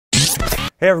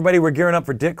Hey everybody, we're gearing up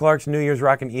for Dick Clark's New Year's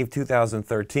Rockin' Eve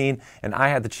 2013, and I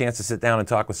had the chance to sit down and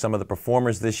talk with some of the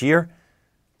performers this year.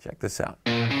 Check this out.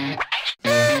 Happy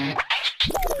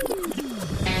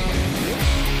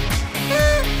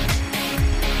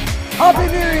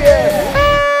New Year!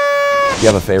 Do you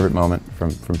have a favorite moment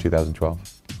from 2012?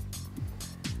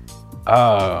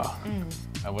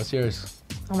 What's yours?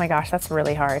 Oh my gosh, that's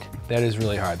really hard. That is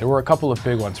really hard. There were a couple of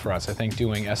big ones for us. I think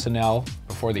doing SNL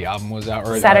before the album was out,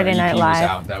 or Saturday EP Night was Live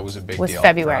out, that was a big was deal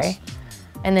February. for us.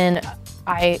 And then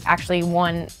I actually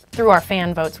won, through our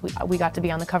fan votes, we got to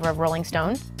be on the cover of Rolling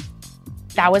Stone.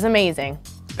 That was amazing.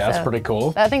 That's pretty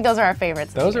cool. I think those are our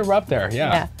favorites. Those are up there,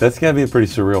 yeah. That's gotta be a pretty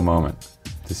surreal moment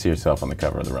to see yourself on the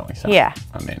cover of the Rolling Stone. Yeah.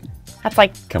 I mean, that's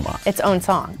like, come on. its own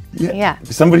song. Yeah.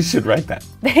 Somebody should write that.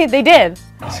 They did.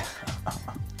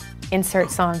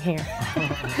 Insert song here.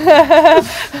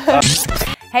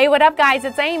 Hey, what up guys?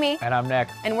 It's Amy. And I'm Nick.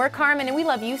 And we're Karmin, and we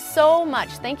love you so much.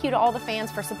 Thank you to all the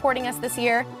fans for supporting us this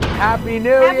year. Happy New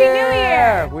Year! Happy New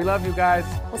Year! We love you guys.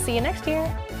 We'll see you next year.